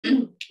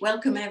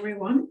Welcome,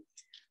 everyone.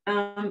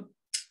 I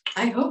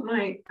hope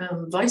my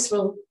voice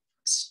will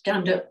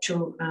stand up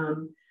to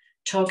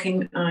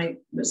talking. I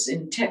was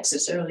in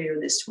Texas earlier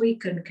this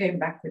week and came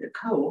back with a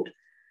cold.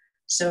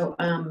 So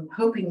I'm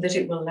hoping that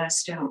it will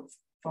last out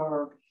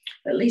for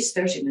at least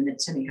 30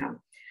 minutes anyhow.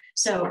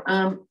 So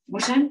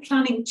what I'm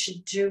planning to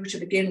do to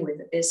begin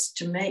with is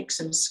to make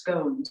some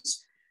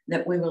scones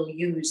that we will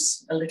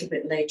use a little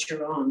bit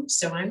later on.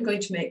 So I'm going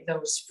to make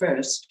those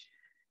first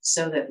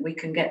so that we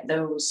can get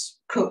those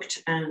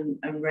cooked and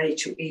ready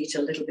to eat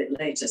a little bit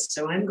later.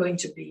 So I'm going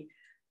to be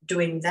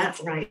doing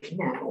that right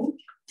now.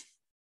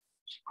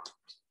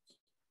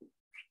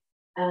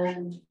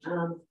 And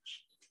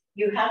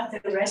you have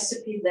the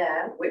recipe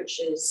there,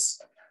 which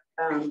is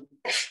the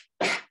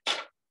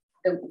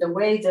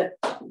way that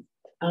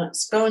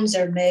scones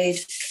are made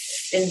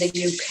in the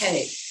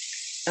UK.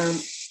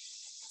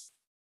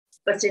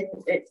 But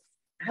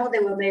how they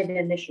were made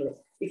initially.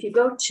 If you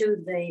go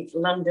to the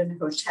London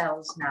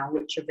hotels now,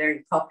 which are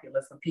very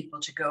popular for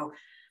people to go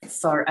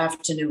for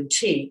afternoon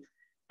tea,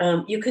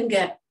 you can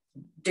get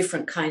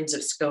different kinds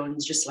of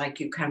scones, just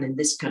like you can in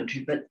this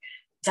country, but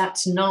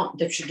that's not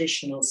the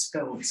traditional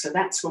scone. So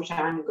that's what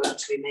I'm going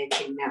to be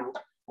making now.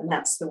 And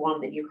that's the one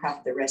that you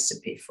have the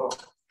recipe for.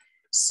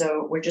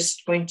 So we're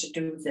just going to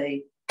do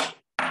the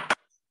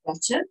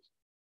butter.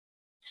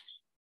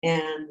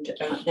 And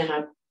then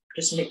I'll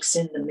just mix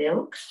in the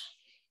milk.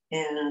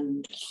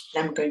 And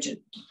then I'm going to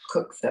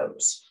cook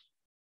those.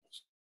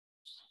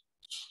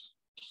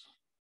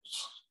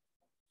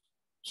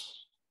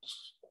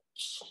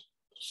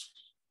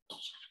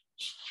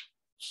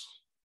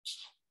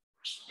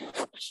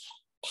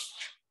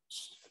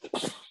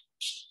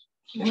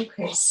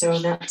 Okay, so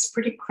that's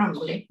pretty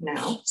crumbly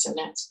now, so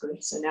that's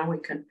good. So now we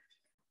can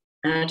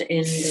add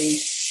in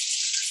the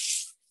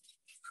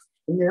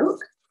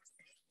milk.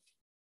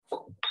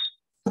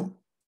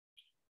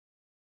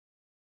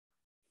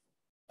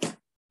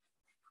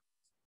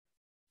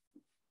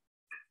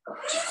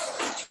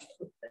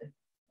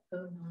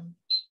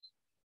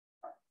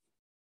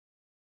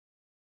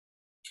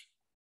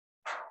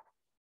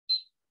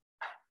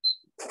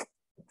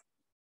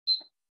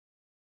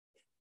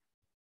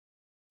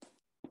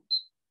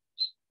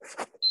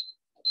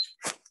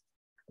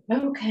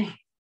 Okay.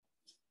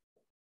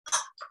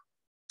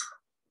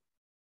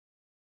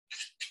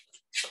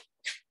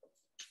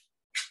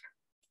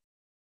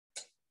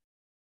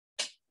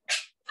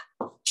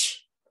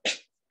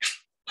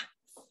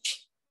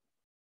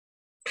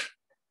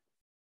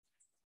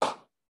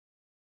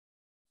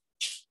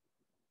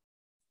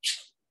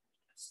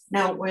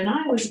 Now, when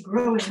I was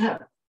growing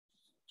up,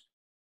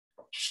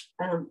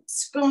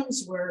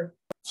 scones were,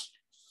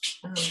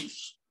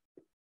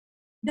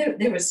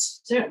 they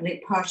was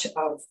certainly part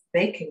of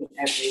baking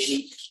every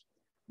week,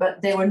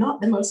 but they were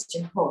not the most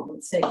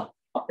important thing.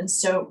 And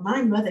so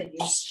my mother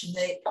used to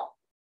make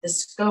the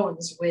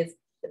scones with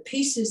the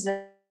pieces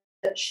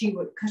that she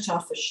would cut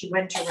off as she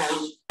went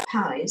around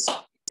pies,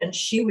 and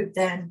she would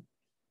then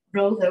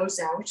roll those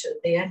out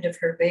at the end of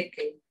her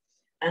baking.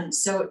 And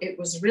so it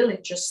was really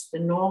just the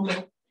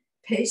normal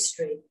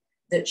pastry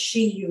that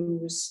she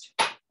used.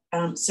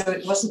 So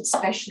it wasn't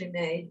specially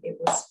made, it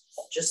was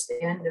just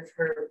the end of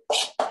her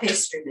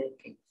pastry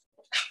making.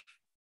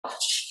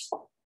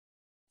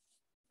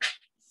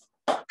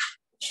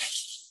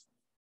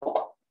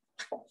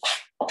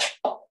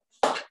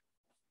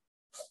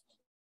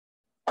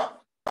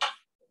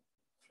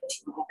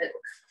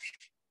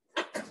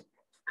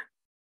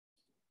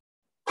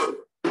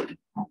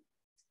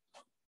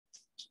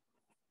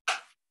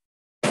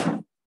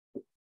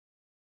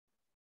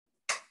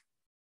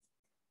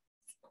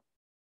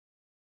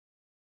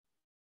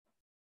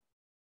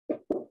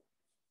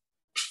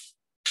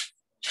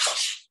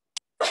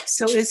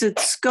 So is it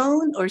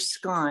scone or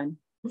scone?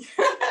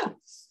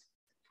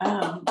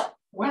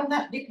 Well,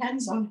 that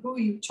depends on who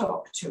you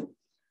talk to.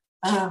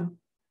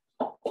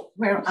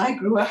 Where I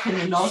grew up in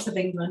the north of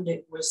England,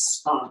 it was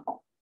scone.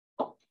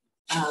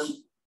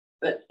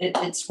 But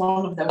it's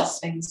one of those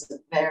things that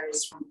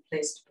varies from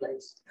place to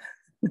place.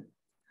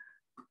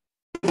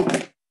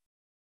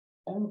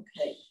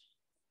 Okay,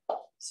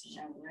 so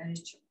now we're ready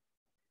to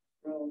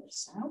roll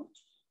this out.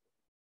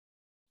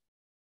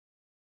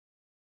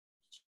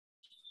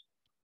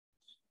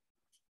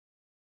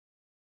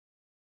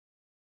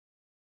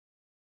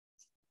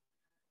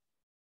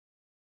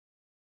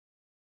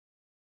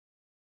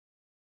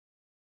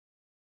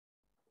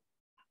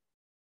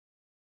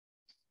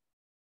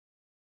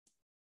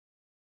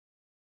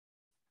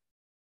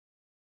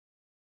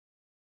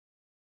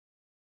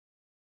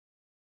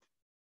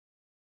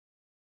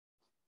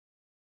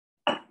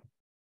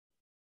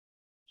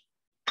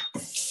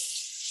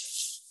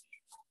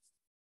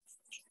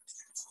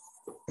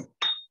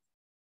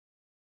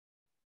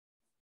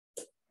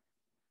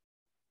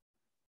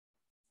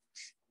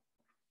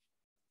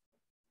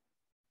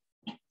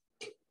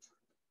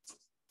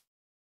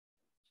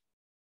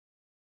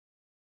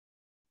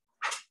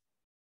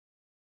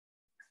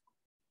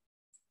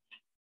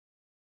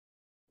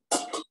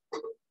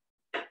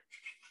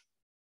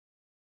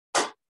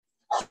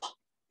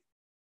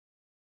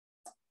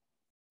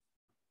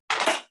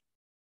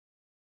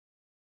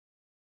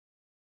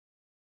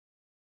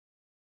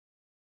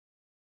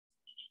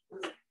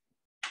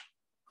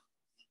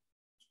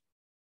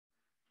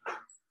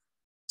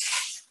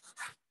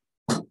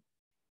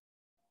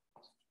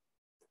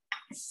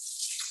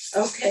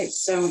 Okay,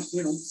 so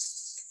we'll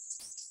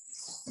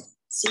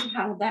see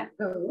how that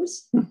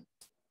goes.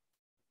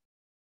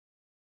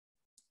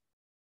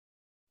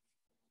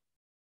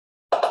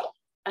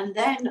 And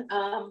then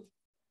I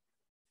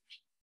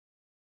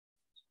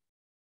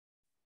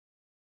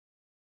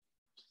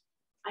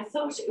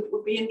thought it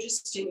would be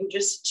interesting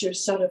just to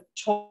sort of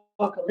talk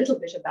a little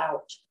bit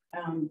about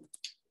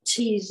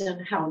teas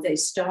and how they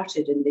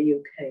started in the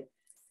UK.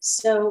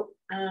 So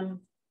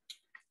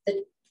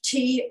the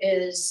tea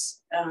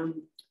is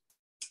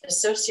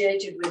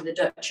associated with the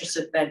Duchess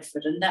of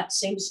Bedford, and that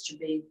seems to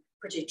be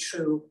pretty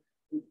true,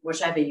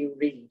 whatever you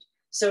read.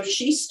 So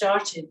she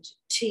started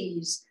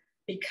teas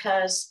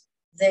because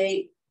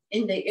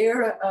in the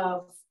era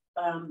of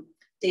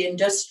the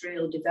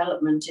industrial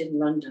development in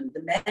London,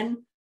 the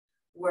men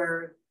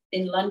were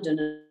in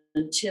London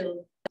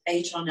until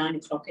 8 or 9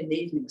 o'clock in the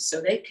evening.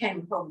 So they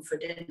came home for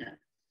dinner.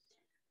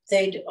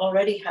 They'd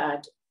already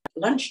had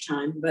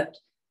lunchtime, but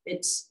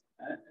it's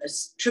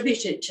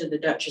attributed to the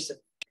Duchess of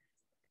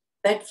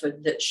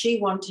Bedford that she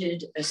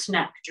wanted a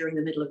snack during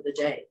the middle of the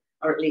day,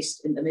 or at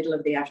least in the middle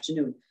of the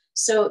afternoon.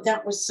 So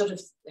that was sort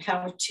of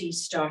how tea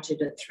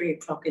started at 3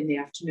 o'clock in the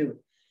afternoon.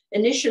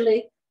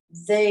 Initially,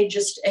 they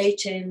just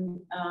ate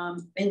in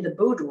the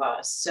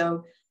boudoirs.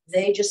 So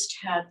they just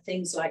had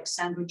things like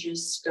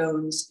sandwiches,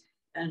 scones,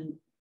 and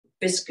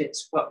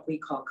biscuits, what we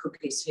call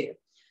cookies here.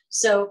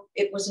 So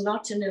it was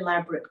not an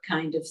elaborate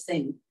kind of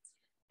thing.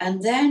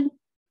 And then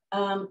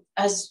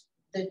as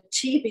the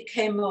tea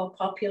became more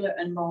popular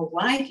and more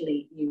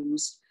widely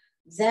used,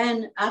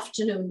 then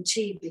afternoon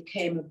tea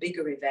became a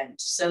bigger event.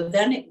 So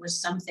then it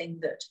was something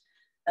that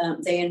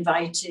they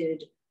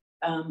invited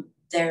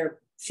their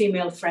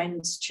female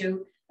friends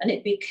to, and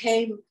it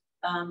became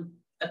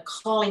a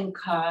calling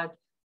card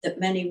that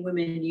many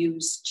women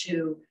used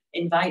to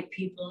invite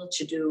people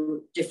to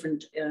do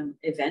different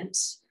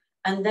events.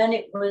 And then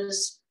it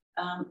was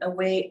a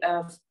way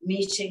of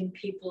meeting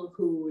people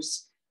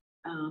whose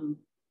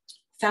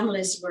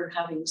families were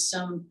having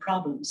some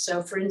problems.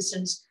 So for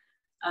instance,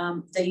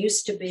 there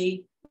used to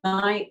be,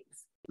 my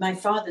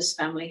father's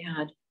family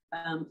had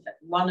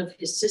one of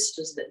his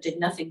sisters that did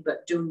nothing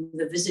but doing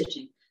the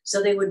visiting.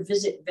 So they would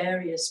visit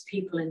various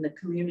people in the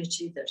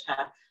community that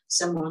had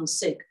someone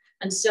sick.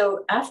 And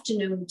so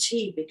afternoon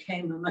tea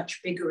became a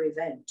much bigger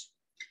event.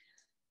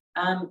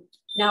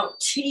 Now,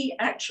 tea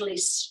actually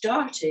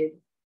started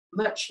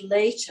much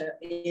later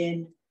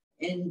in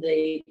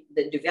the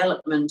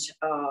development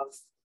of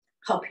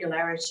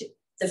popularity.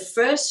 The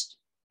first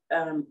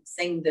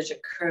thing that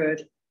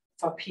occurred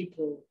for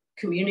people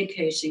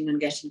communicating and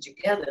getting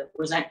together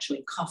was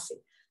actually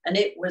coffee, and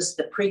it was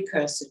the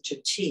precursor to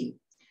tea.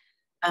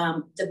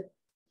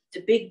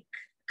 The big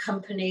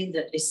company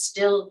that is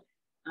still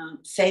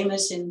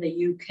famous in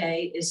the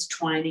UK is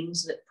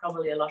Twinings, that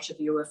probably a lot of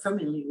you are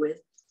familiar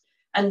with.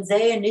 And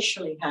they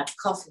initially had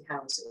coffee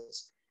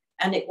houses.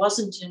 And it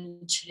wasn't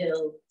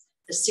until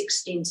the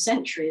 16th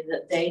century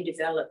that they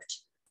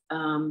developed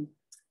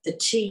the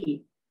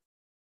tea.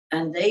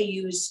 And they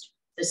used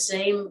the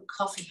same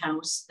coffee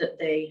house that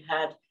they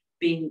had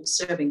been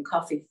serving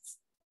coffee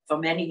for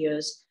many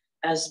years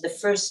as the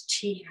first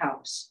tea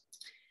house.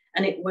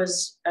 And it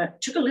was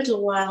took a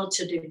little while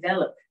to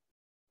develop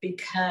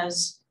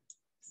because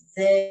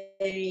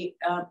they,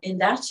 in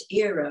that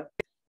era,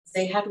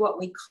 they had what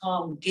we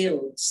call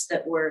guilds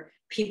that were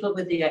people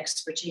with the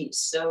expertise.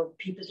 So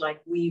people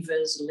like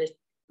weavers,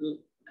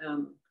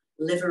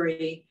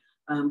 livery,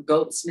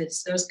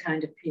 goldsmiths, those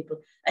kind of people.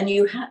 And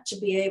you had to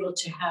be able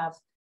to have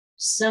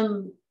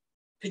some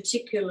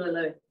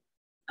particular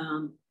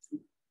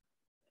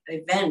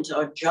event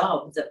or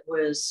job that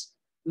was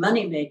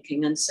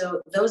money-making. And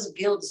so those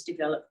guilds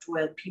developed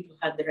where people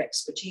had their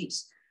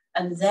expertise.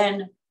 And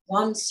then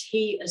once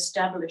he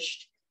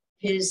established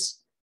his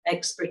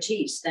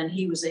expertise, then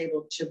he was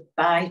able to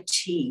buy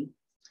tea,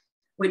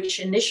 which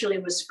initially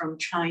was from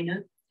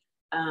China,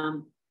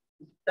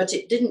 but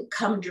it didn't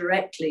come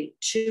directly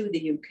to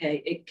the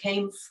UK. It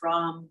came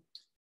from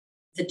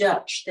the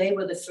Dutch. They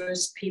were the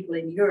first people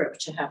in Europe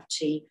to have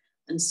tea.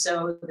 And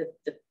so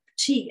the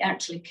tea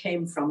actually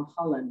came from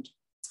Holland.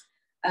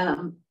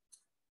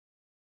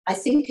 I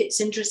think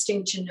it's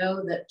interesting to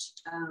know that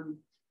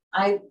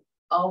I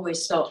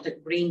always thought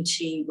that green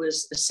tea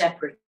was a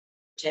separate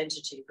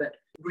entity, but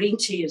green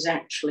tea is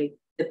actually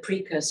the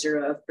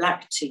precursor of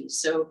black tea.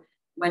 So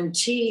when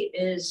tea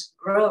is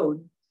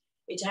grown,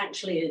 it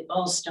actually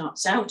all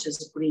starts out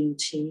as green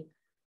tea,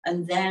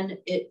 and then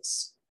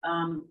it's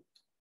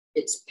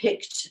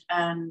picked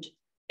and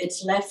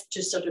it's left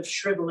to sort of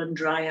shrivel and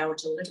dry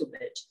out a little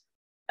bit.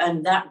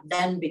 And that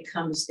then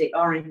becomes the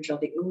orange or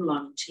the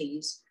oolong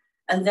teas.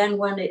 And then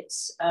when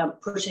it's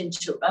put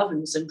into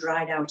ovens and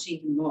dried out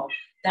even more,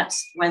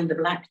 that's when the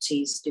black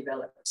teas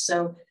develop.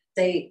 So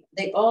they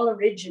all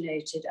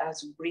originated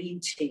as green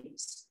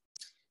teas.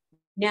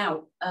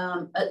 Now,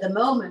 at the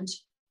moment,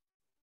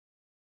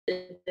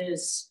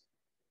 there's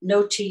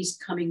no teas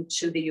coming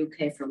to the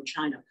UK from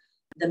China.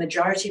 The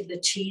majority of the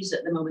teas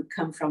at the moment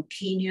come from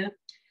Kenya.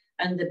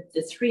 And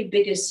the three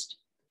biggest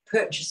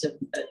purchase of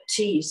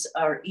teas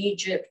are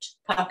Egypt,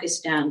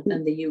 Pakistan,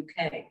 and the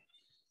UK.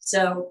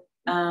 So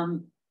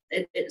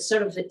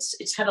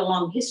it's had a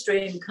long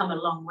history and come a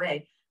long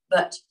way,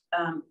 but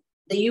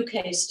the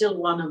UK is still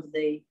one of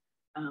the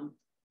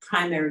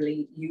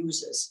primarily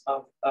users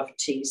of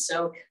tea.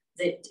 So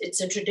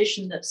it's a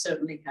tradition that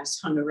certainly has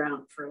hung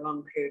around for a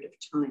long period of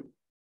time.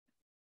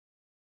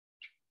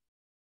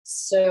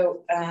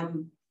 So,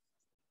 and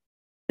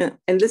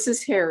this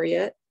is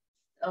Harriet.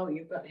 Oh,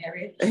 you've got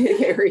Harriet?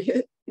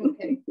 Harriet.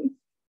 Okay.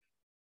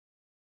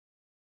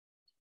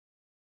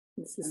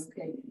 This is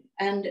okay.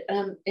 And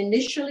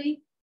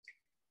initially,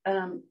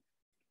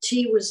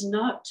 tea was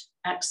not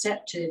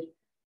accepted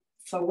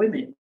for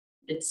women.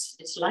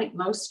 It's like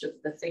most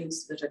of the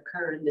things that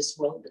occur in this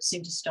world that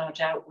seem to start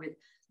out with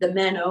the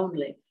men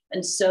only.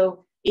 And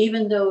so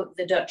even though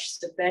the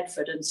Duchess of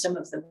Bedford and some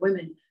of the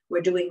women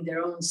were doing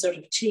their own sort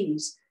of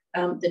teas,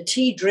 the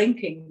tea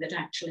drinking that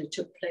actually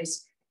took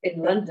place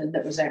in London,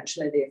 that was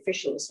actually the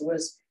officials,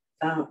 was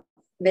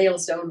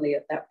males only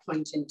at that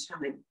point in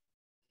time.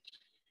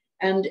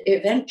 And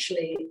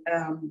eventually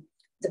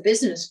the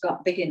business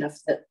got big enough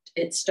that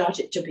it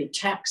started to be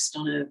taxed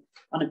on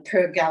a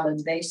per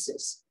gallon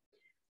basis.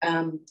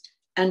 And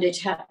it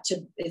had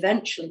to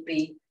eventually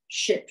be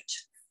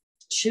shipped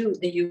to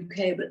the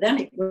UK, but then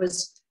it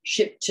was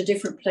shipped to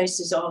different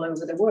places all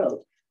over the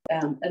world.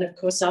 And of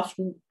course,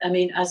 often, I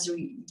mean, as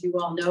you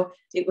all know,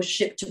 it was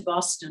shipped to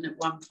Boston at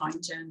one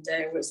point, and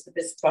there was the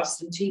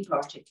Boston Tea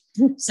Party.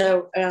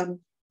 So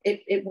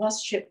it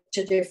was shipped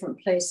to different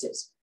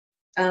places.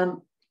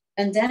 And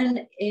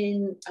then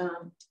in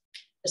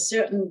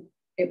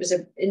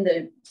in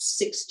the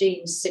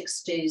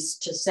 1660s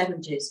to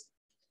 70s,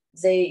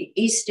 the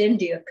East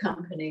India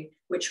Company,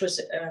 which was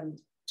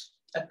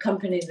a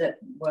company that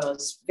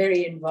was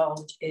very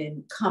involved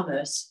in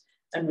commerce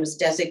and was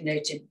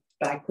designated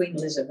by Queen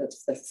Elizabeth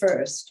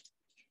I,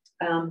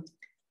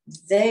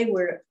 they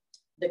were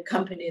the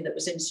company that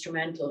was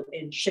instrumental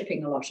in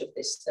shipping a lot of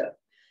this stuff.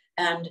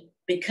 And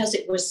because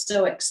it was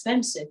so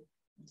expensive,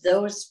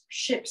 those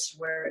ships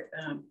were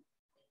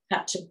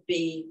had to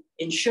be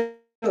insured,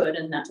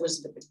 and that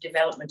was the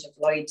development of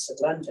Lloyd's of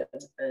London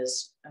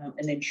as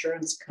an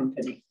insurance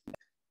company.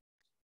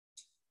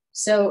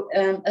 So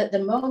at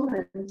the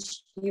moment,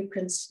 you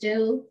can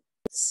still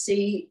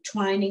see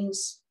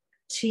Twining's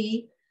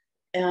tea.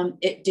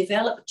 It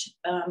developed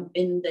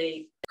in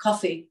the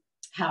coffee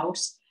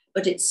house,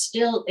 but it's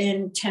still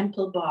in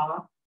Temple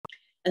Bar,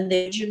 and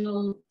the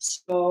original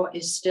store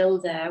is still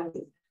there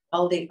with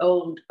all the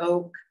old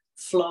oak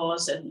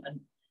floors, and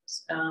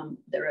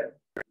there are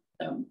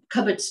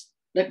cupboards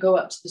that go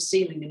up to the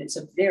ceiling, and it's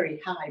a very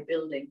high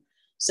building.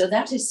 So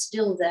that is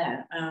still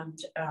there, and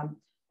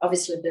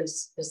obviously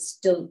there's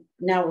still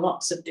now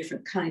lots of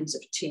different kinds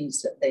of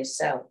teas that they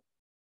sell.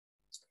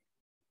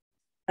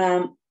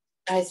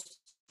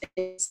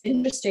 It's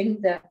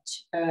interesting that,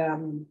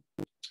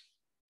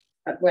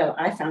 well,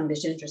 I found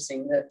it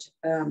interesting that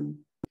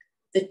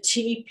the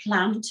tea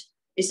plant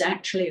is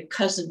actually a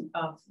cousin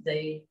of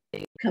the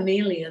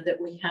camellia that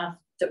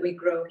we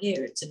grow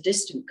here. It's a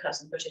distant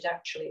cousin, but it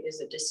actually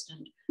is a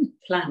distant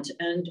plant.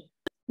 And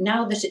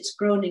now that it's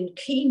grown in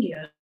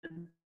Kenya,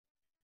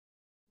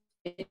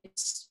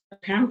 it's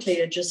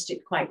apparently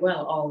adjusted quite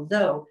well,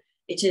 although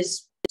it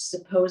is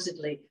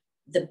supposedly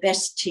the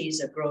best teas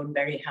are grown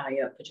very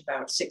high up at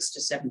about 6,000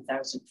 to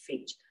 7,000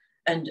 feet.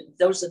 And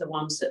those are the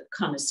ones that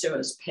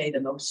connoisseurs pay the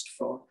most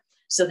for.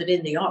 So that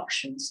in the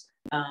auctions,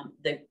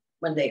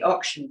 when they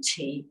auction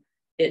tea,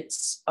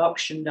 it's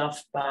auctioned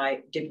off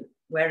by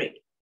where it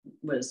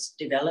was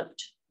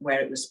developed, where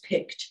it was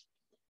picked.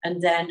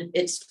 And then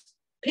it's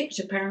picked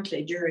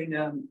apparently during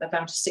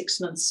about a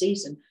 6-month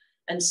season.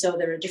 And so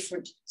there are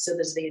so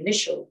there's the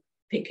initial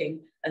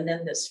picking, and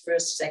then there's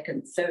first,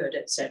 second, third,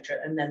 etc.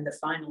 And then the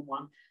final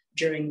one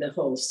during the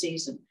whole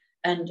season.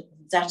 And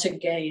that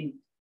again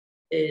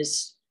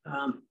is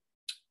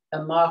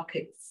a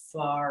market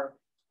for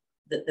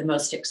the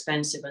most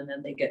expensive, and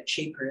then they get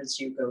cheaper as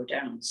you go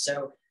down.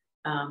 So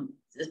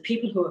the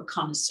people who are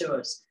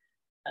connoisseurs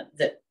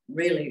that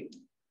really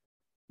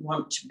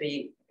want to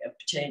be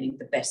obtaining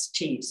the best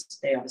teas,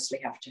 they obviously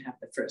have to have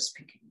the first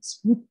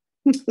pickings.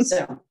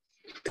 So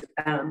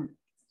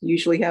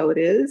usually how it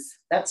is.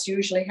 That's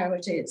usually how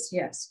it is,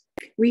 yes.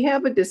 We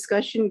have a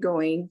discussion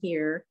going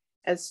here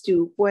as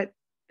to what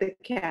the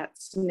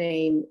cat's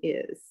name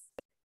is.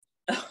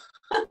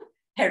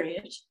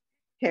 Harriet.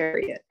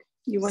 Harriet.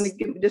 You want to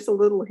give just a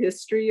little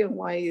history on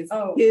why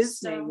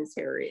his name is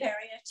Harriet?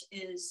 Harriet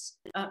is,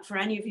 for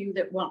any of you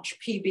that watch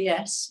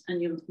PBS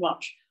and you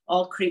watch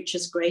All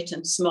Creatures Great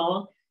and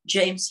Small,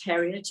 James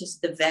Herriot is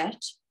the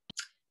vet.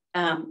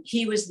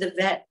 He was the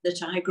vet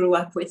that I grew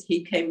up with.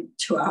 He came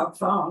to our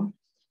farm.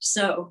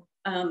 So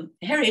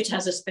Harriet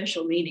has a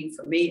special meaning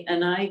for me,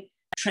 and I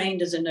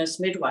trained as a nurse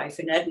midwife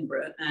in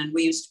Edinburgh, and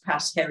we used to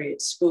pass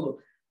Harriet's school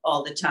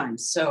all the time.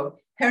 So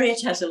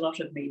Harriet has a lot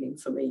of meaning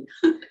for me.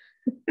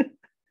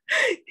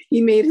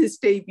 He made his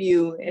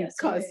debut and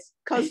yes,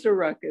 caused a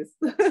ruckus.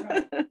 That's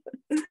right.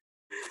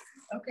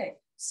 Okay,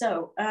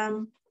 so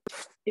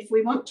if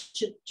we want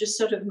to just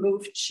sort of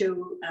move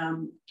to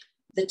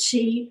the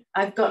tea,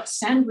 I've got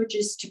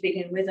sandwiches to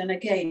begin with. And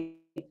again,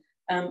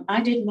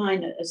 I did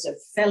mine as a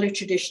fairly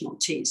traditional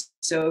tea.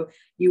 So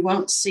you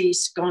won't see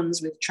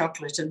scones with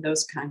chocolate and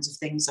those kinds of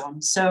things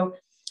on. So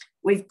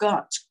we've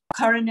got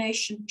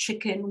coronation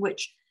chicken,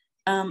 which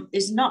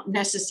is not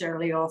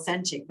necessarily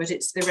authentic, but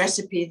it's the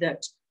recipe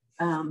that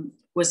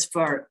was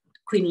for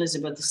Queen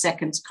Elizabeth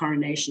II's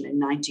coronation in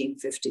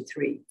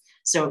 1953.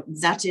 So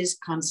that is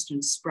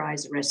Constance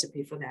Spry's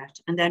recipe for that.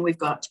 And then we've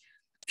got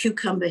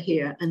cucumber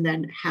here, and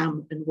then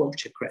ham and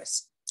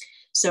watercress.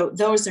 So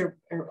those are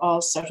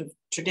all sort of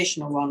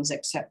traditional ones,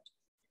 except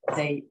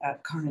the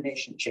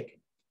coronation chicken.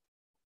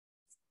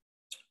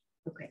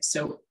 Okay,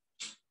 so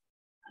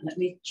let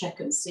me check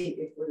and see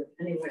if we're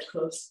anywhere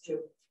close to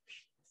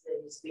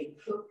things being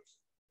cooked.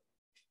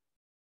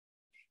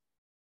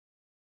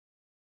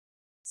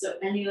 So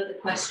any other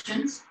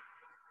questions?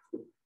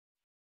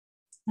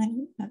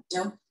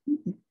 No?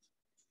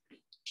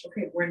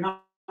 Okay, we're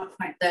not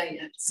quite there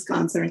yet.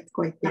 Scones aren't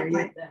quite there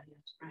yet.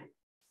 Right.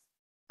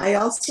 I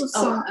also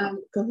saw,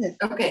 go ahead.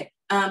 Okay,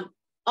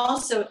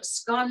 also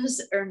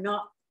scones are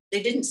not,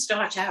 they didn't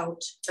start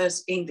out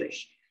as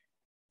English.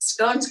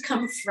 Scones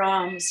come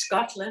from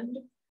Scotland,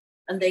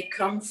 and they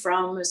come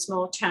from a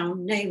small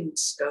town named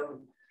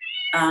Scone.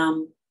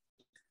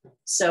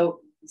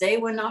 So they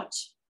were not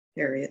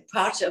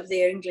part of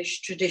the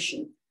English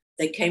tradition.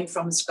 They came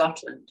from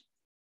Scotland.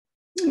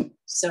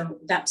 So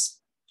that's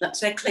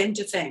their claim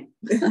to fame.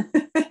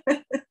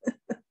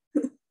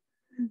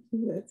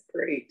 That's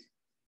great.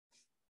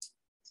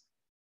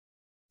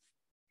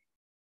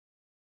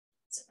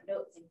 So I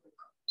don't think we're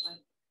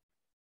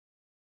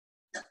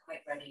not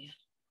quite ready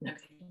yet.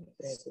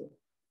 Okay.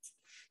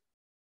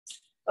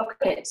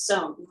 Okay,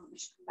 so you want me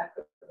to come back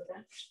over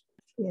that?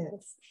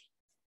 Yes.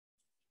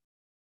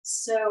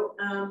 So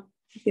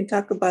you can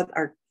talk about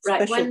our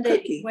special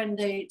cookie. When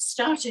they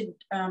started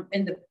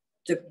in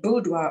the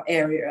boudoir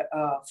area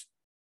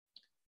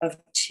of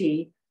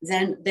tea,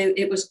 then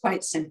it was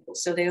quite simple.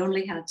 So they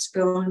only had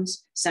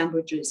scones,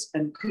 sandwiches,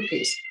 and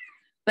cookies.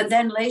 But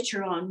then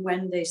later on,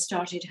 when they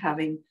started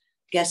having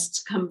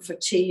guests come for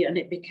tea, and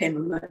it became a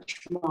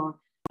much more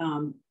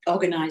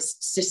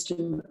organized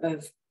system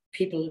of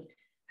people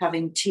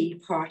having tea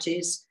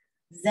parties,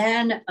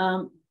 then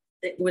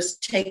it was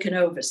taken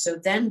over. So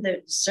then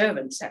the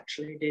servants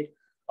actually did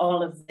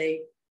all of the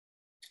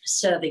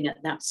serving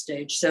at that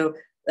stage. So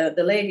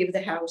the lady of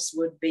the house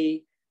would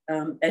be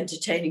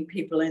entertaining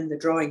people in the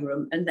drawing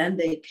room, and then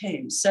they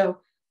came. So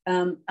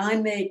I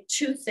made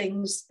two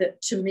things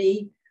that to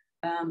me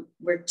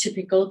were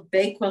typical.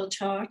 Bakewell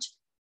tart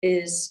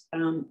is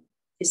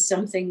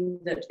something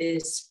that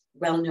is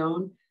well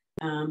known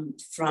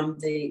from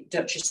the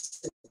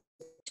Duchess of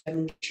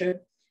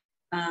Devonshire.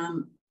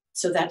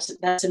 So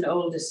that's an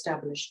old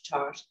established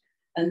tart.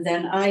 And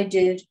then I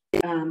did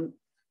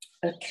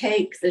a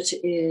cake that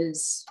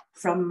is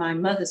from my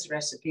mother's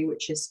recipe,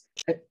 which is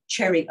a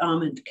cherry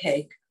almond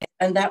cake.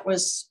 And that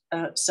was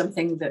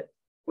something that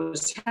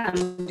was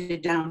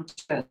handed down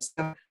to us.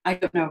 So I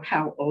don't know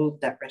how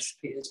old that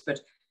recipe is, but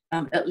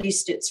at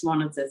least it's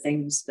one of the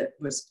things that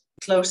was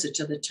closer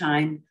to the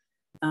time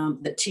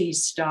that tea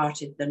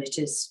started than it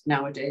is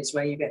nowadays,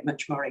 where you get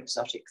much more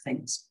exotic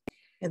things.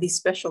 And these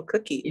special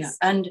cookies. Yeah,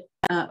 and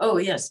oh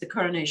yes, the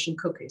coronation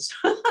cookies.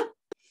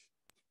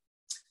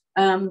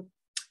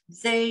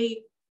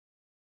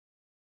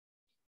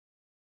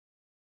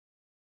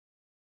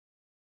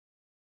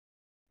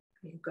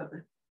 You've got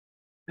it.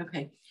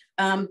 Okay.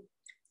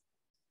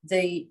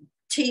 The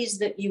teas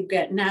that you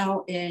get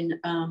now in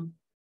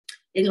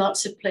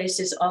lots of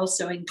places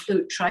also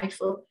include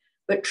trifle,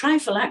 but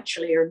trifle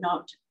actually are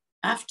not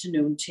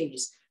afternoon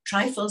teas.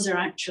 Trifles are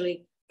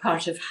actually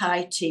part of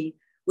high tea,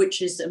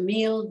 which is a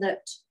meal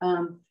that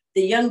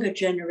the younger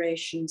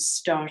generation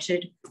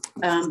started.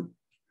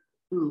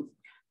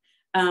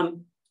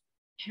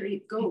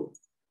 Harriet, go.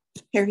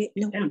 Harriet,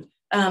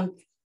 no.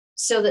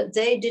 So that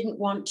they didn't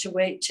want to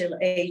wait till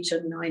 8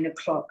 or 9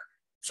 o'clock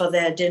for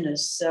their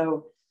dinners.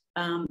 So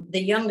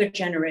the younger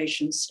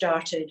generation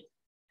started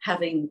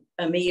having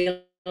a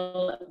meal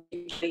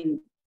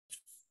between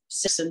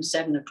 6 and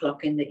 7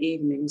 o'clock in the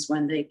evenings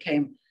when they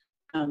came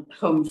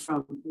home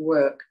from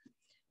work.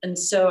 And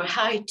so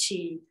high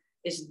tea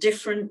is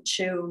different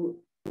to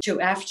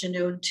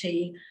afternoon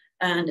tea.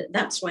 And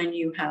that's when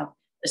you have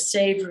a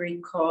savory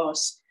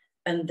course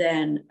and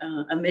then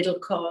a middle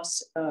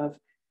course of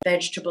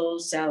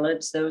vegetables,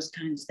 salads, those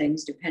kinds of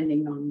things,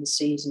 depending on the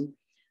season,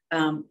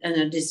 and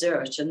a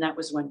dessert. And that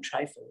was when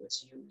trifle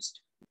was used.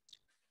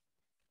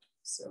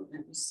 So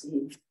let me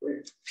see if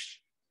we're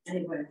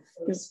anywhere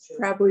close to.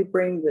 Probably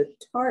bring the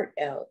tart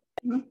out.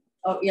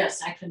 Oh,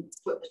 yes, I can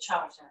put the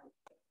tart out.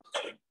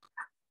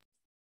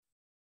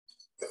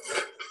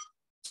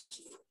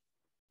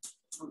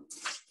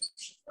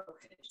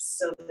 Okay,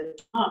 so the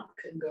tart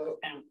can go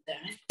out there.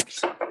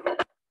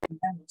 And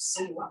then we'll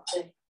see what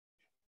they.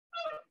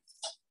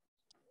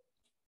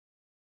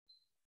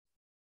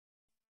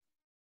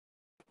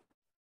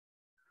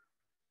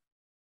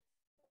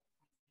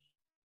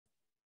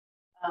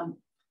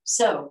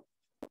 So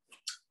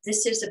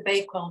this is a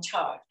bacon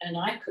tart, and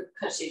I could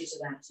cut into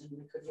that and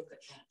we could look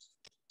at that.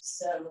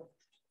 So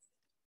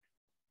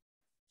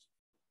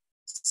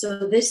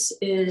this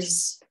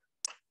is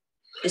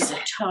a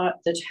tart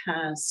that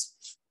has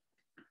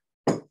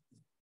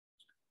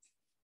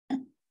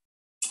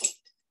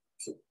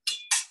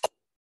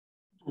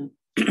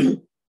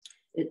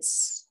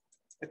it's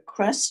a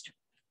crust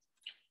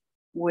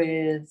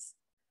with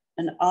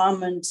an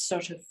almond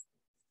sort of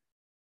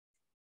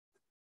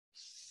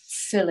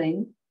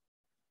filling,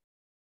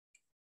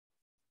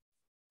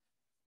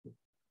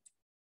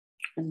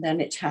 and then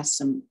it has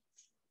some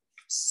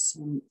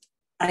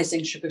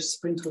icing sugar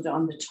sprinkled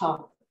on the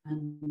top,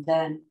 and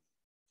then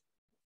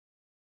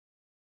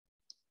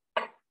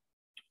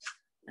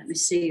let me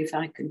see if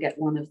I can get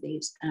one of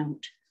these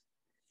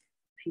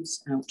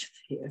piece out of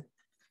here,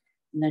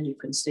 and then you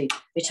can see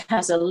it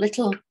has a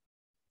little,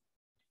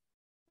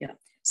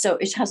 so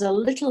it has a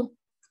little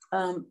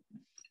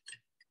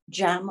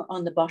jam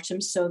on the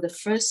bottom. So the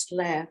first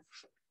layer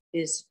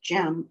is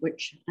jam,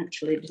 which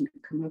actually didn't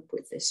come up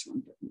with this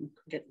one, but we can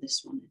get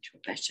this one into a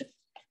better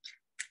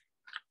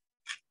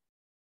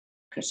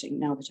cutting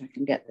now that I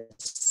can get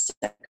this.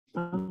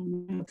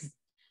 Okay.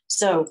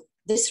 So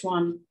this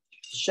one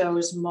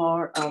shows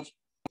more of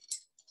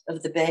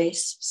the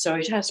base. So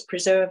it has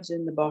preserves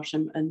in the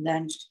bottom, and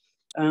then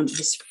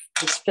this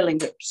filling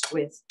lips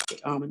with the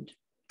almond.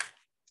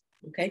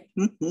 Okay.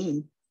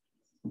 Mm-hmm.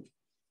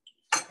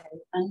 Okay.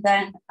 And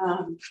then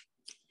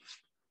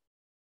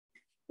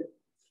the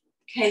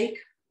cake.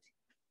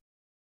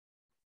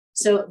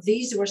 So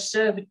these were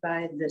served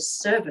by the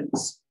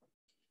servants.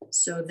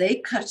 So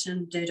they cut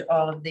and did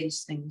all of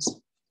these things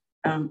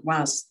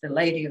whilst the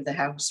lady of the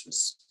house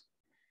was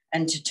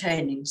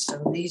entertaining.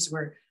 So these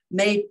were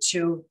made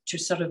to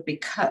sort of be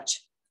cut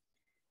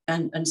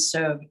and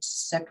served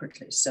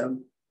separately. So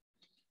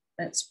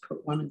let's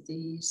put one of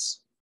these.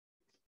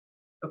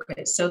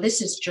 Okay, so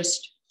this is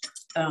just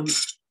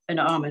an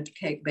almond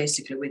cake,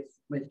 basically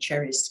with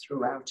cherries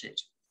throughout it.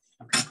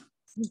 Okay.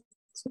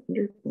 That's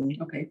wonderful.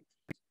 Okay.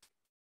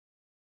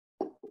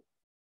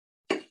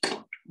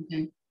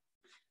 Okay.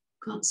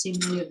 Can't see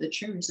many of the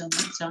cherries on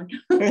that side.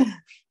 Okay.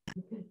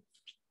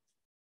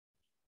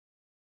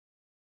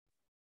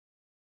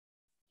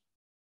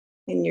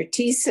 And your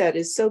tea set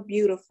is so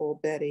beautiful,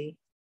 Betty.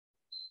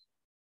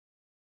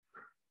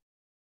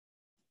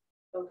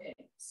 Okay,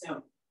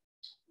 so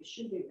we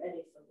should be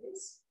ready for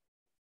this.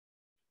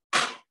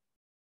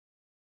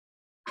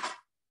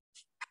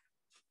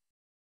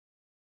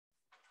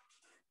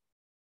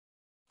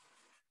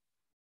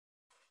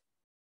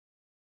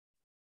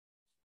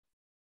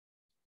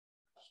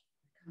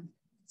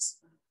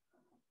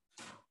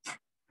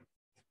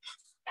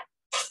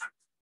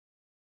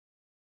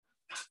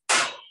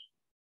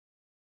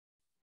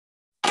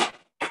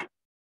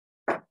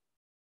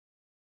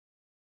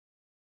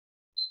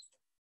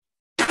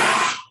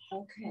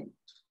 Okay,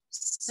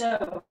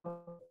 so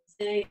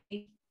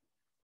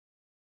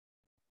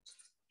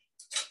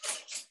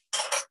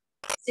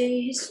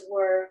these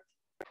were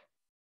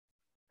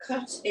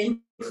cut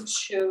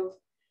into,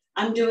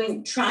 I'm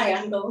doing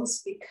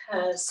triangles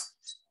because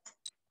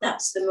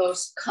that's the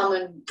most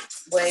common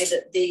way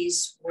that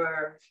these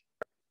were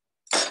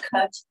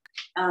cut.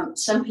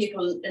 Some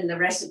people in the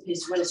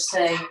recipes will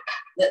say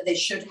that they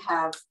should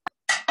have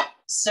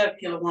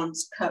circular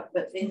ones cut,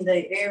 but in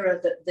the era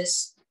that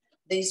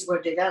these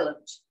were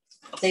developed,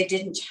 they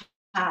didn't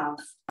have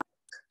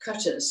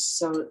cutters,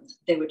 so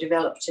they were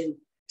developed in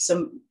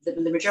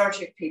the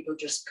majority of people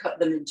just cut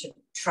them into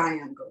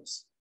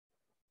triangles.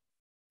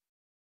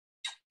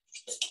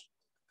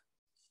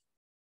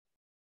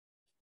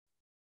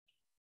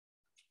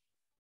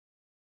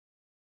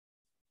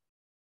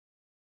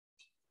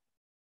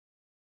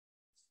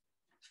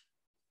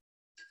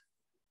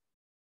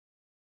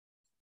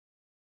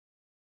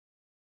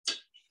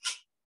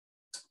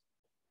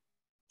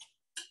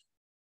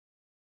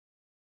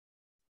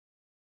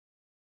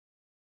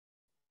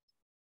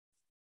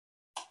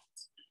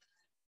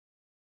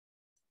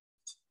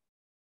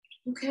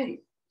 Okay,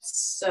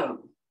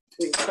 so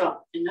we've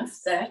got enough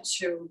there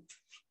to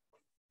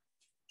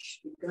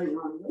keep going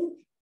on with.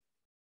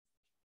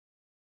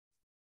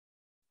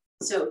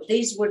 So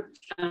these would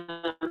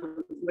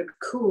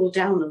cool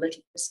down a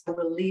little, so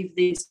we'll leave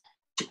these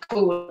to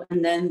cool,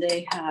 and then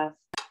they have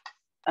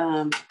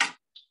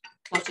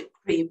clotted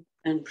cream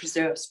and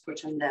preserves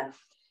put on there.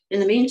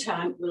 In the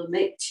meantime, we'll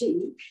make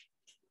tea.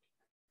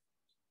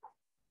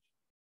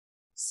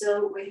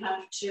 So we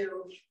have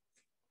to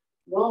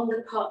warm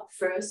the pot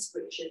first,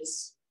 which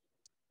is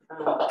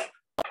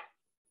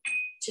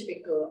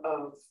typical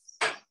of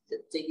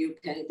the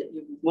UK, that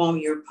you warm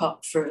your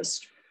pot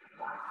first.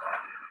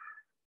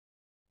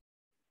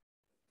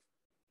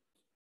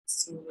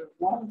 So we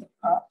warm the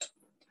pot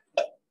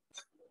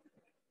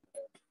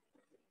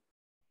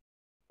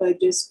By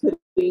just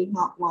putting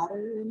hot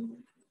water in.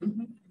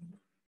 Mm-hmm.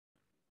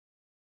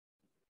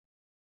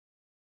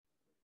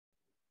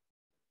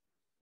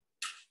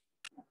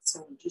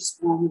 So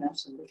just warm that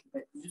a little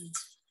bit.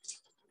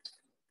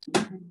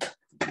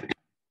 Mm-hmm.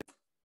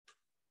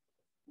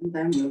 And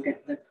then we'll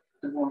get the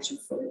water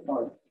for the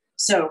boil.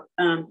 So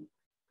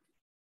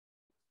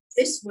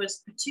this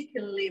was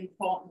particularly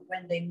important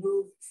when they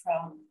moved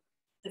from,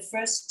 the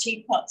first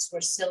teapots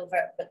were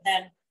silver, but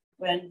then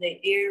when the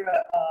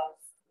era of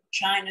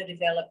China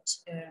developed,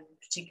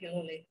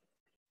 particularly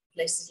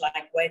places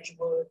like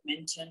Wedgwood,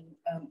 Minton,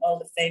 all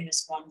the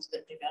famous ones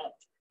that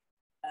developed,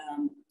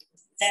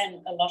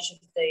 then a lot of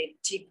the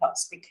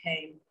teapots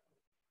became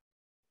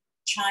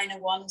China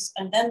ones,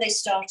 and then they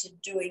started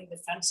doing the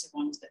fancy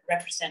ones that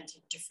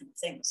represented different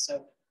things.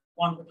 So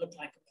one would look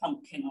like a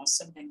pumpkin or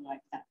something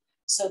like that.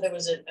 So there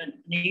was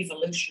an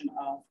evolution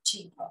of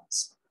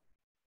teapots.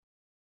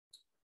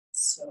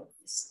 So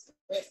this is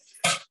it.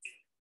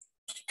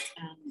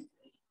 And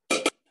the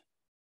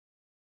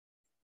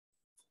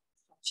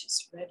pot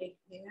is ready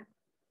here.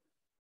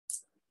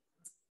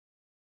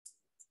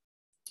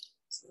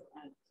 So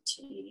add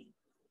tea.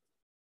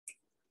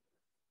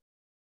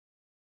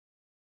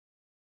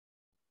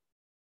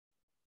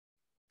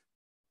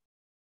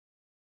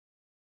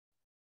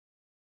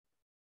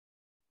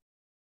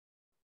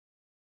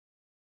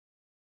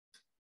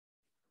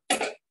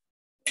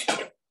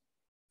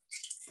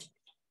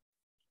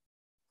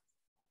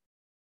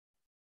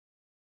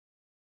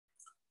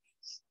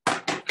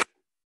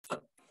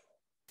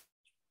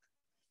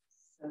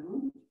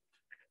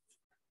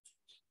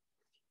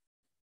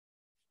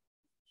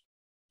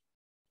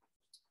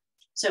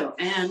 So,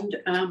 and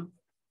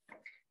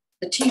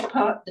the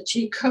teapot, the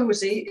tea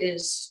cozy,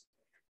 is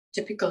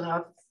typical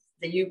of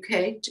the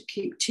UK to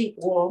keep tea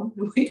warm.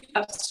 We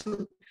have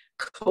some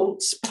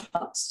cold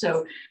spots,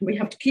 so we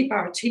have to keep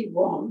our tea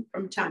warm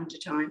from time to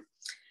time.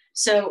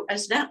 So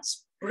as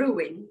that's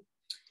brewing,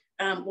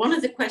 one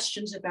of the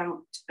questions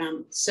about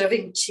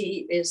serving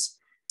tea is,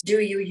 do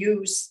you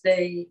use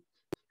the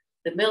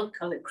milk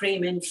or the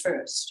cream in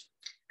first?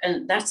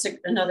 And that's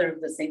another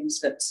of the things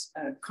that's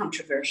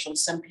controversial.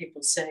 Some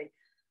people say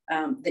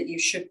that you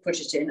should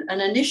put it in.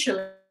 And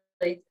initially,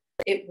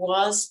 it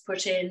was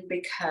put in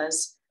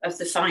because of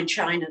the fine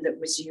china that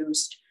was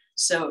used.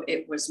 So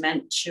it was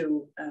meant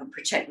to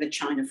protect the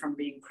china from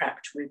being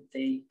cracked with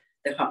the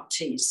hot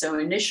tea. So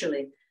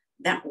initially,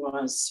 that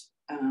was,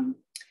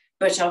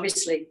 but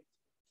obviously,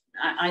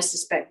 I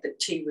suspect that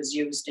tea was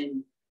used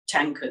in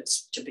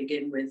tankards to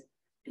begin with,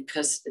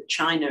 because the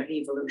China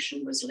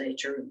evolution was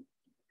later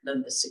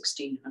than the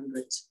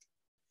 1600s.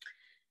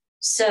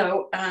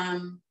 So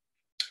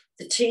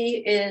the tea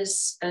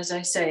is, as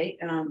I say,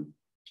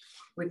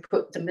 we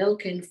put the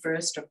milk in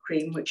first, or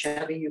cream,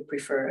 whichever you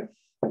prefer.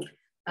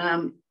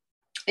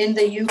 In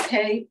the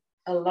UK,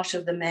 a lot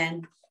of the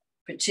men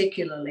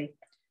particularly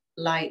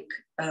like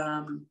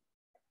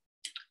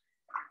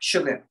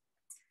sugar,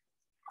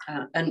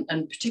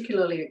 and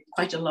particularly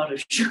quite a lot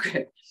of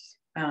sugar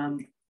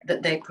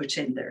that they put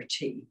in their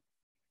tea.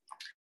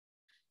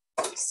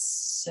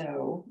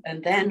 So,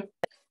 and then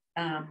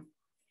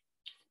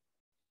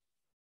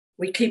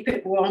we keep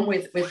it warm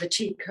with the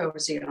tea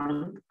cozy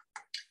on,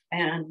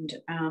 and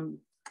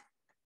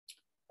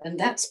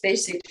that's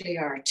basically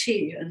our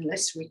tea,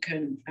 unless we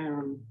can,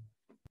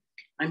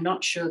 I'm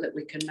not sure that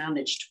we can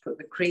manage to put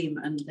the cream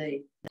and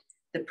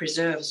the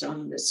preserves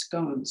on the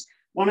scones.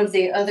 One of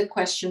the other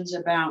questions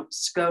about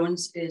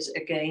scones is,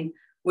 again,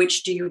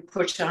 which do you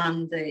put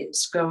on the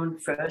scone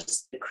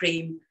first, the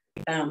cream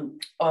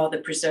or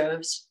the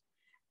preserves?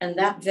 And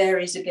that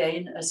varies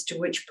again as to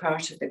which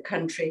part of the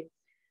country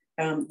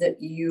that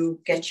you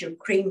get your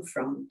cream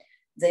from.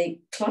 The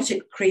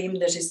clotted cream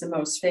that is the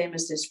most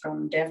famous is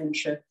from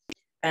Devonshire,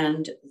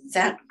 and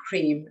that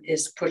cream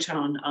is put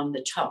on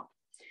the top.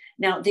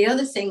 Now, the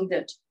other thing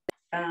that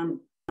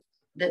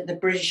the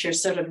British are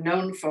sort of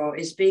known for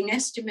is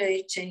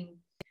estimating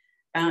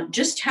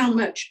just how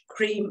much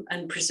cream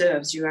and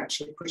preserves you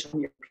actually put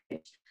on your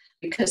plate,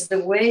 because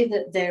the way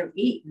that they're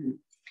eaten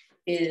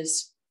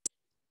is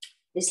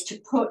to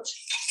put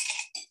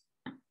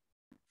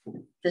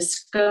the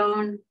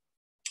scone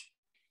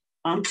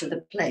onto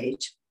the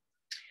plate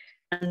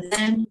and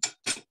then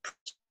put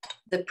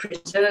the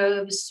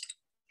preserves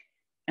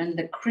and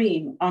the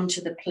cream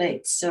onto the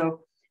plate.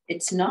 So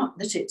it's not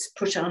that it's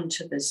put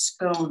onto the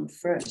scone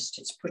first,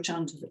 it's put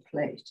onto the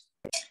plate.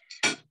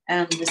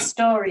 And the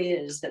story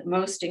is that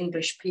most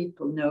English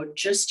people know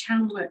just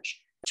how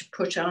much to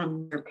put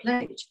on their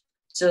plate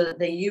so that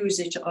they use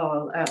it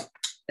all up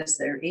as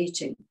they're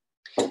eating.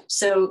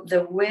 So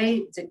the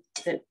way,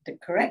 the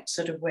correct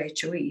sort of way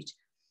to eat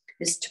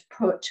is to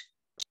put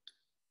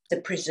the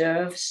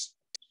preserves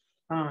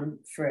on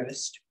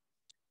first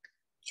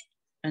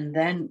and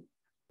then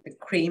the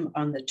cream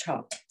on the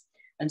top.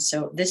 And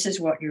so this is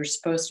what you're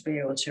supposed to be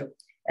able to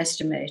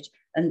estimate.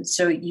 And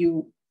so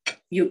you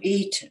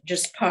eat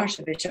just part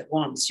of it at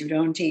once. You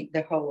don't eat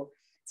the whole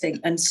thing.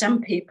 And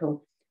some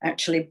people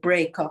actually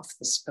break off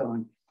the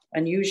scone.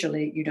 And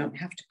usually you don't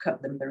have to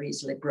cut them. They're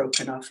easily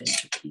broken off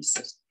into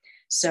pieces.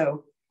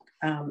 So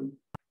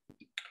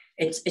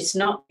it's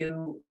not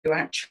you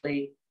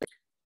actually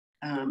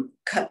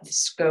cut the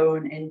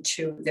scone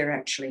into, they're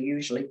actually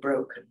usually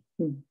broken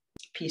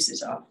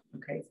pieces off,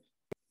 okay?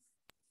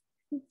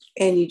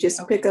 And you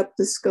just pick up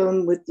the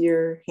scone with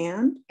your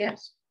hand?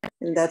 Yes.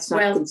 And that's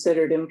not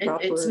considered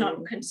improper? It's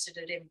not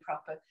considered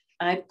improper.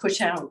 I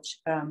put out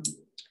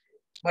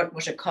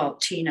what are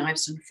called tea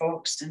knives and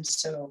forks, and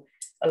so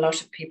a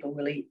lot of people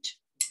will eat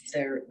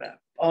their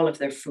all of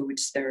their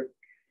foods, their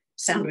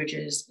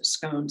sandwiches, the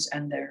scones,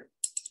 and their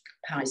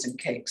pies and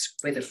cakes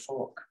with a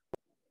fork.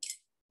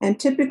 And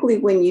typically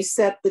when you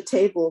set the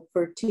table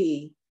for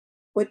tea,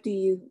 what do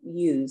you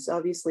use?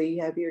 Obviously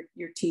you have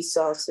your tea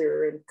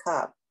saucer and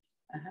cup,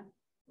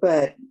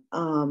 but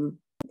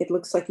it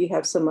looks like you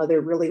have some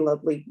other really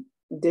lovely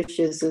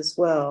dishes as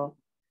well.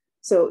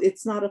 So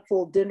it's not a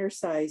full dinner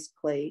size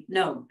plate.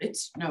 No,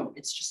 it's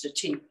just a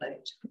tea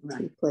plate.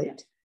 Right. Tea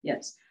plate. Yeah.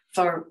 Yes.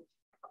 For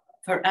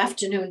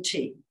afternoon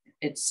tea,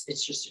 it's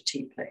just a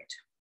tea plate.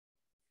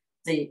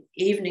 The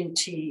evening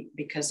tea,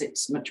 because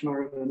it's much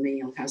more of a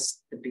meal,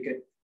 has the bigger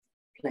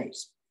plate.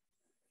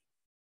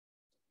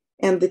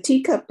 And the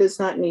teacup does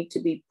not need to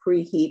be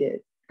preheated,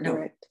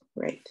 correct?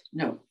 No. Right.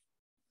 No.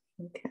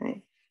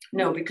 Okay.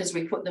 No, because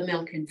we put the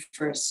milk in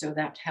first, so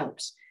that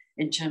helps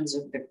in terms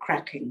of the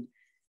cracking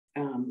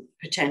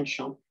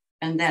potential.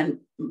 And then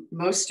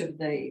most of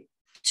the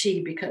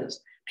tea, because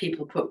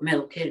people put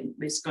milk in,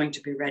 is going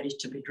to be ready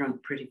to be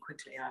drunk pretty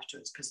quickly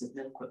afterwards, because the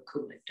milk will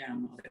cool it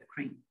down or the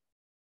cream.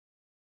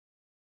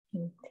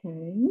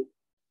 Okay.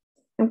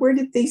 And where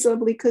did these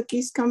lovely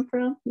cookies come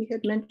from? You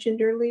had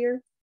mentioned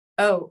earlier.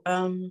 Oh,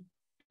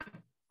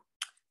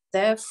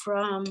 they're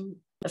from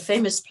a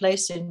famous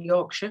place in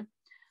Yorkshire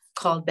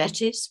called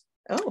Betty's.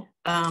 Oh.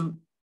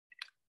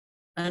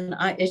 And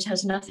it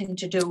has nothing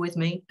to do with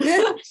me,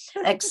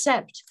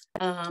 except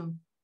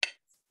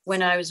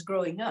when I was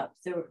growing up,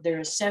 there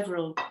are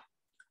several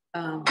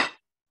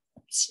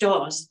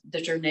stores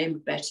that are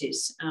named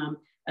Betty's.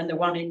 And the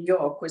one in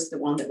York was the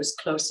one that was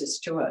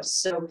closest to us.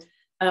 So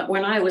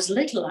when I was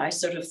little, I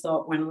sort of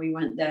thought when we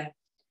went there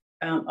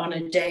on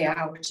a day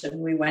out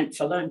and we went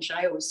for lunch,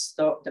 I always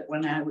thought that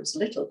when I was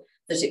little,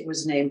 that it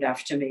was named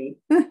after me.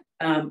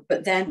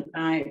 But then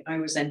I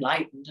was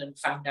enlightened and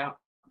found out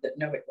that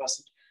no, it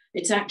wasn't.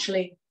 It's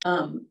actually,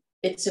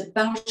 it's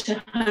about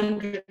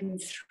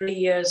 103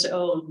 years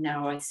old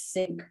now, I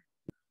think.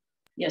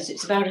 Yes,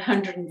 it's about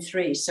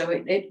 103. So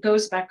it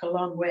goes back a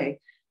long way.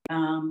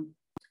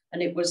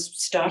 And it was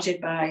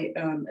started by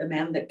a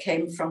man that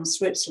came from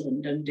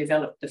Switzerland and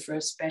developed the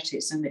first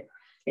Betty's. And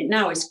it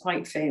now is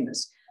quite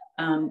famous.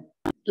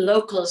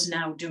 Locals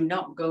now do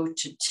not go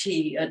to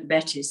tea at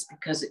Betty's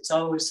because it's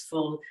always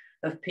full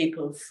of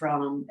people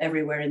from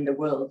everywhere in the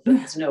world, but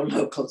there's no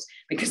locals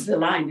because the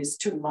line is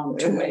too long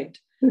to wait.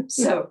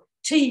 So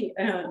tea,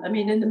 I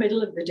mean, in the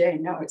middle of the day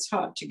now, it's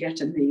hard to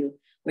get a meal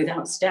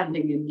without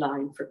standing in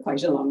line for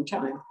quite a long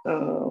time.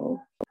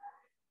 Oh,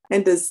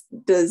 and does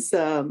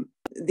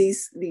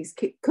these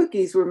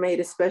cookies were made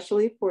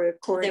especially for a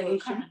coronation? They were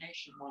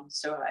coronation ones,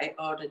 so I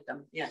ordered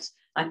them. Yes,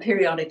 I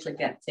periodically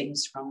get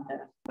things from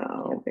there.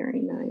 Oh, yeah.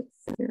 Very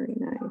nice, very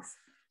nice.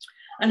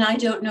 And I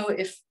don't know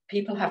if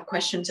people have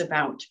questions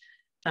about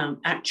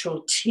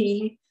actual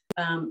tea.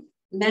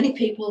 Many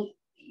people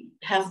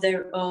have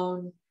their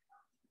own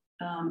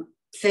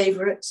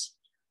favorites.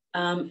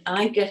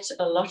 I get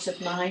a lot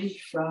of mine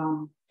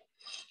from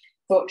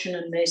Fortune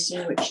and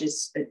Mason, which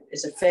is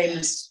a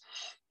famous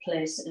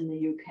place in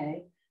the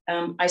UK.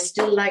 I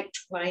still like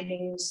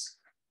Twinings,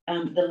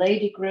 the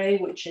Lady Grey,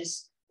 which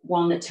is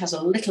one that has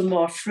a little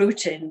more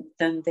fruit in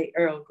than the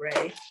Earl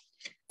Grey.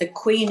 The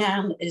Queen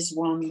Anne is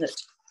one that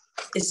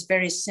is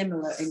very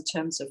similar in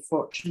terms of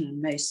Fortune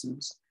and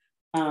Mason's.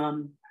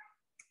 And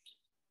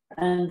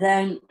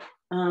then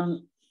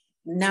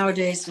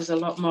nowadays there's a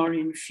lot more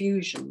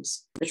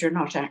infusions that are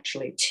not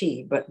actually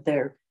tea, but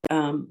they're,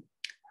 and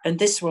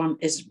this one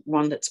is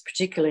one that's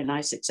particularly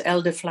nice. It's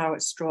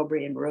elderflower,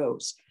 strawberry, and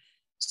rose.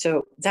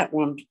 So that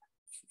one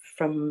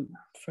from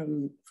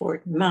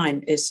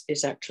mine is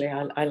actually,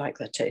 I like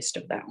the taste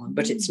of that one,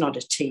 but it's not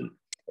a tea.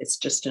 It's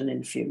just an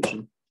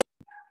infusion.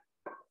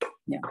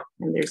 Yeah.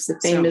 And there's the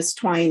famous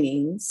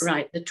Twinings.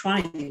 Right, the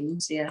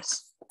Twinings,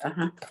 yes.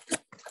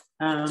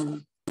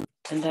 And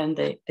then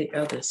the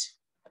others.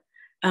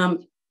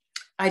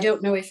 I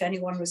don't know if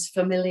anyone was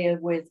familiar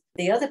with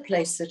the other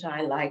place that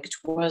I liked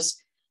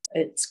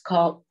it's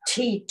called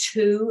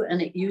T2,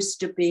 and it used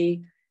to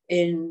be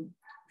in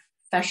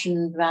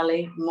Fashion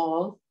Valley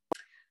Mall.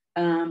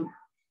 And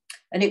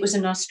it was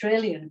an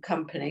Australian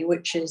company,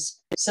 which is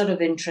sort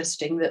of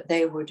interesting that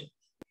they would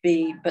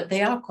be, but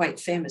they are quite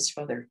famous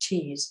for their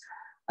teas.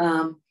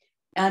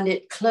 And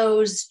it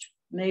closed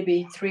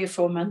maybe 3 or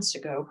 4 months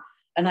ago.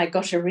 And I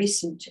got a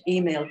recent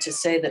email to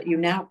say that you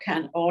now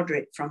can order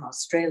it from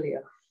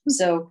Australia.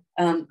 So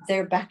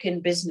they're back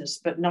in business,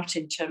 but not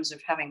in terms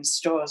of having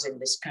stores in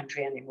this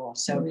country anymore.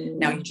 So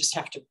now you just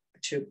have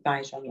to buy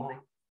it online.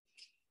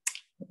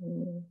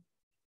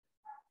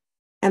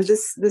 And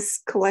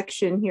this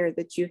collection here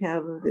that you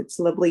have of its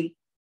lovely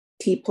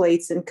tea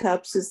plates and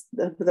cups,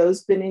 have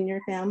those been in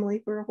your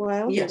family for a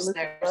while? Yes,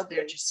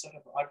 they're just sort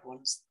of odd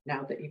ones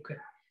now that you could.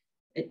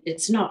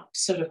 It's not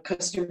sort of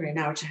customary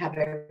now to have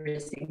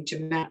everything to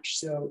match.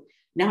 So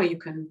now you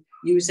can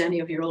use any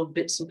of your old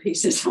bits and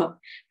pieces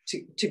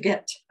to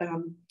get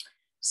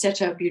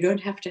set up. You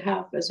don't have to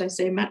have, as I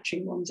say,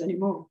 matching ones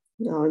anymore.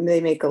 No, and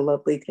they make a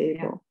lovely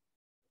table.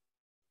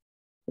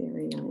 Yeah.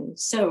 Very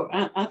nice. So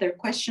are there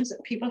questions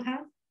that people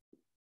have?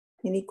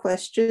 Any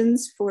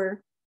questions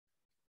for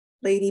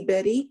Lady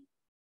Betty?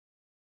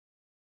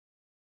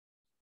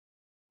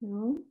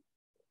 No?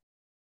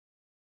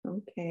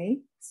 Okay,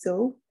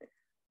 so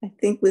I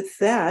think with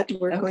that,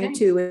 we're going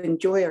to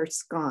enjoy our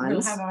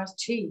scones. We'll have our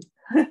tea.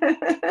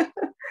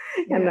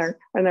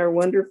 and our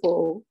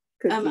wonderful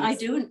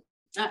cookies.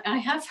 I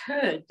have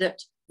heard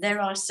that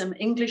there are some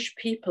English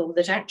people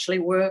that actually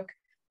work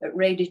at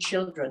Rady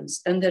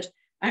Children's, and that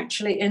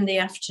actually in the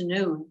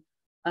afternoon,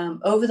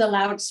 over the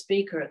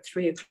loudspeaker at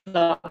 3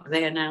 o'clock,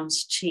 they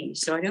announce tea.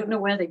 So I don't know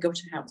where they go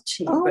to have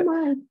tea, but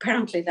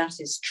apparently that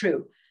is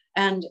true.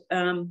 And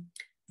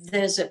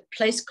there's a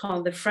place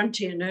called the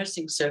Frontier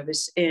Nursing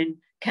Service in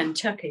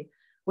Kentucky,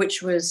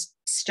 which was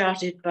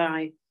started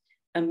by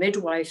a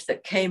midwife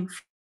that came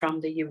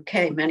from the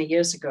UK many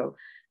years ago.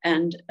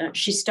 And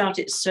she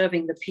started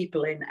serving the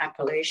people in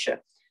Appalachia.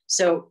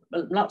 So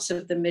lots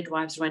of the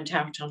midwives went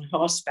out on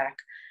horseback.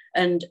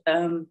 And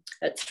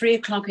at 3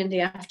 o'clock in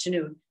the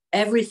afternoon,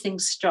 everything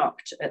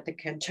stopped at the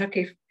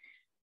Kentucky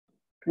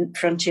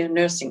Frontier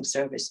Nursing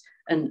Service.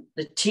 And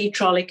the tea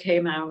trolley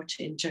came out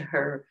into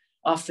her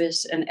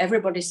office, and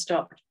everybody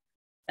stopped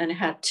and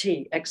had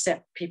tea,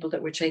 except people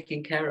that were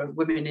taking care of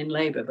women in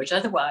labor. But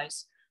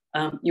otherwise,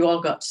 you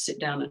all got to sit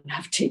down and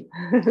have tea.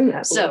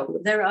 So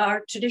there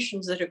are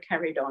traditions that are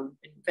carried on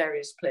in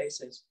various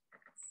places.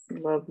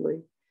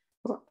 Lovely.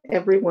 Well,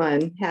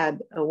 everyone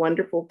had a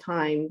wonderful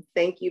time.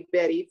 Thank you,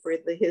 Betty, for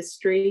the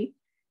history.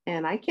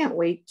 And I can't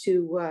wait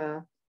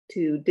to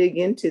dig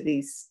into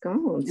these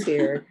scones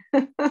here.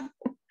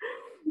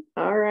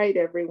 All right,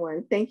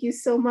 everyone. Thank you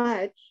so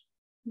much.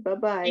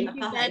 Bye-bye. Thank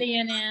you, Betty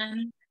and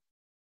Ann.